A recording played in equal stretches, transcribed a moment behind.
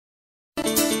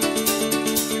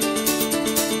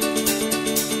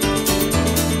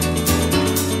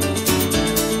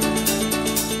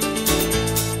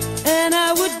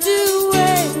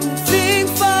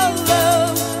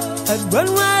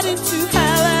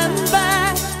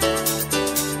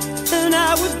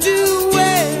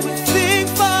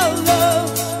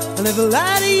never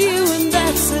lie to you, and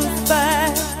that's a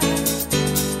fact.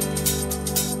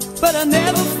 But I'll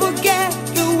never forget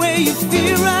the way you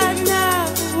feel right now.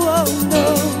 Oh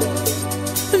no,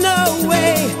 no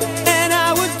way. And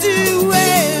I would do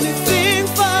anything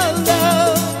for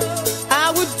love.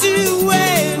 I would do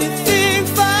anything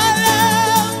for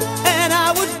love. And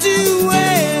I would do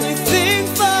anything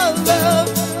for love.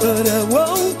 But I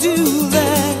won't do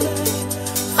that.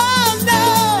 Oh no,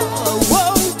 I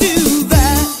won't do that.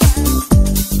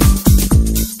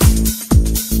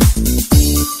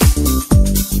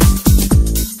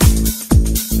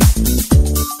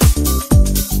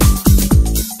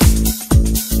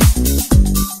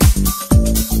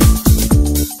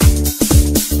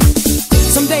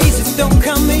 Some days it don't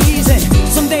come easy,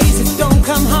 some days it don't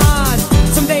come hard,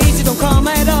 some days it don't come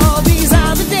at all. These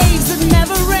are the days that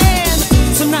never end.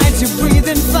 Some nights you're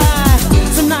breathing fire,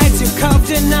 some nights you're covered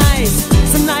in ice,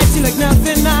 some nights you're like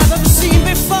nothing I've ever seen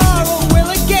before or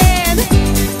will again.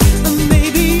 And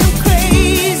maybe I'm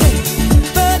crazy,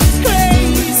 but it's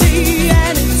crazy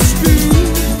and it's true.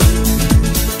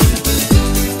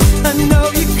 I know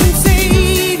you can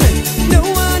save it, no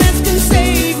one else can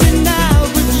save me now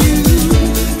but you.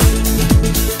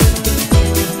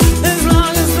 As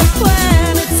long as the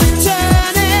planets are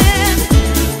turning,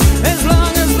 as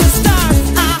long as the stars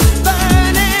are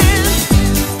burning,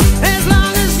 as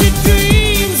long as your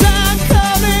dreams are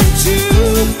coming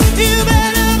true, you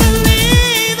better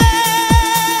believe it,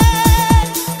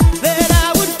 that I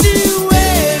would do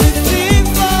anything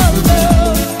for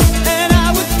love, and I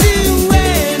would do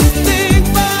anything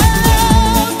for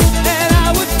love, and I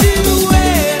would do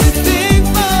anything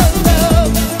for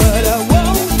love, but I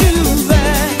won't do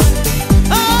that.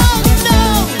 Oh no,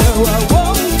 no, I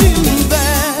won't do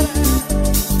that.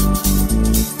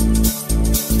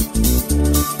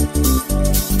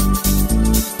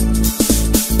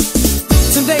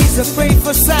 Some days I pray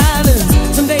for silence,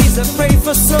 some days I pray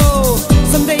for soul,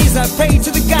 some days I pray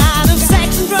to the God of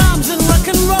sax and drums and rock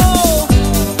and roll.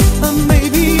 And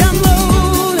maybe I'm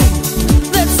lonely,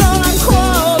 that's all I'm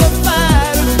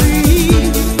qualified to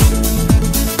be.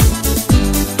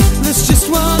 There's just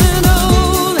one and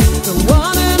only, the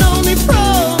one and only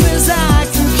promise I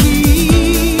can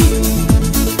keep.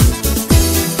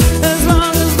 As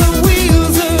long as the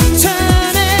wheels are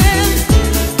turning,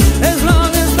 as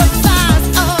long as the fires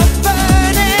are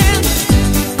burning,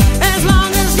 as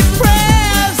long as your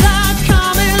prayers are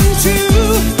coming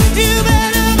true, you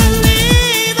better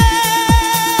believe it,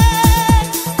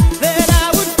 that I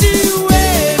would do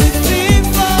anything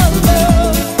for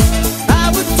love. I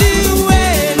would do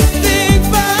anything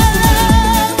for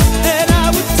love, and I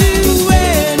would do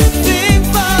anything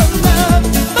for love,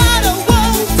 but I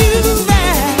won't do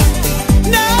that.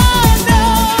 No, no,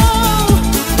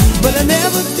 but I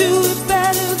never do it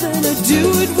better than I do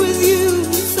it with you.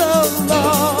 So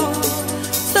long,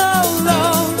 so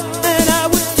long, and I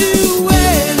would do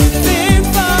anything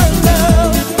for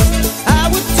love. I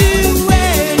would do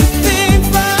anything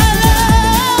for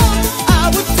love. I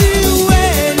would do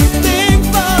anything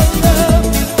for love,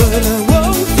 but I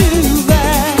won't do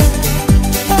that.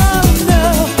 Oh no.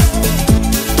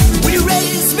 Will you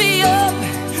raise me up?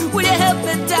 Will you help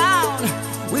me down?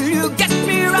 Will you get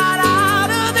me right out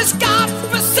of this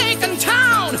godforsaken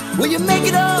town? Will you make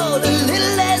it all a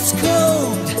little less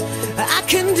cold? I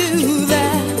can do that.